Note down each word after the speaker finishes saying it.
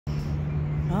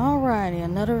Alrighty,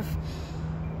 another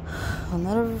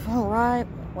ride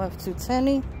with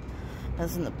Twotenny.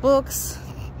 That's in the books.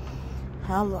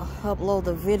 I'll upload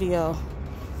the video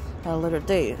at a later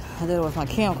date. I did it with my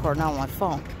camcorder, not on my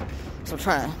phone. So I'm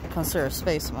trying to conserve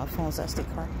space on my phone's SD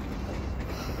card.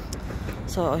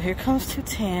 So here comes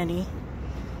Twotenny,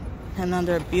 and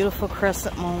under a beautiful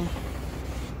crescent moon.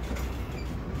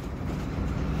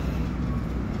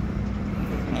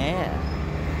 Yeah.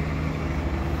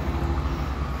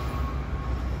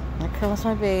 Here comes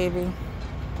my baby.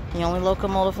 The only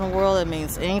locomotive in the world that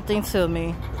means anything to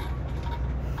me.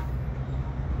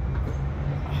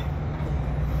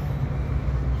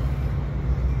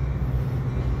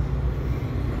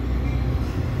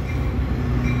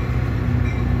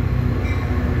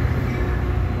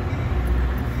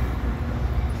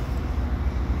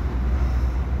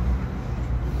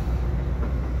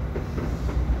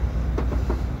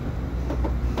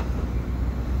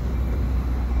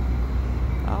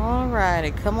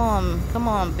 Alrighty, come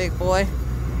on, big boy.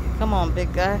 Come on,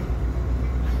 big guy.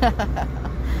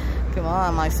 Come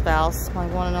on, my spouse, my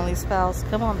one and only spouse.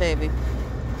 Come on, baby.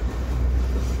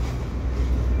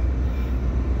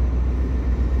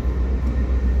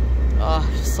 Oh,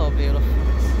 she's so beautiful.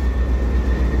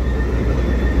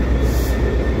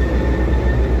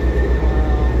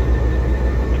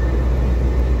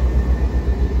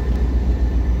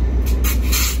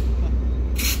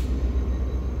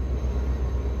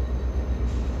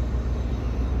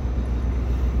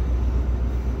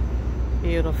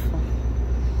 Beautiful.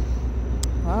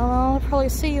 Well, I'll probably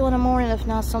see you in the morning, if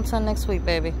not sometime next week,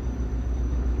 baby.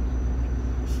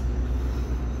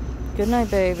 Good night,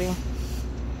 baby.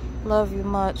 Love you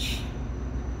much.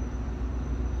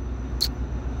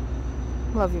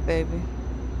 Love you, baby.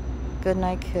 Good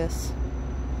night kiss.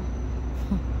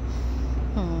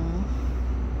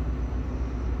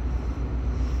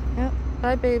 Yep.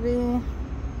 Bye, baby.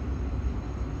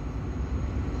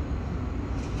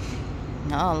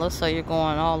 Oh, looks like you're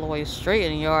going all the way straight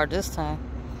in the yard this time.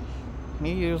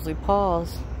 You usually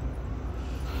pause.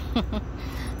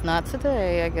 Not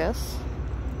today, I guess.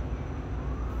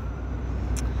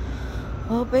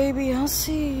 Well, baby, I'll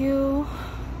see you.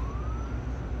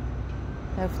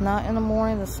 If not in the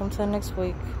morning, then sometime next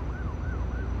week.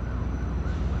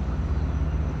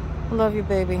 Love you,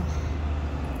 baby.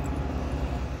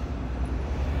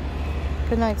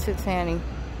 Good night, Twotenny.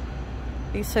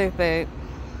 Be safe, babe.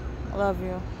 Love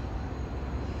you.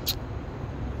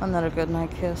 Another good night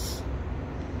kiss.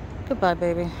 Goodbye,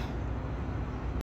 baby.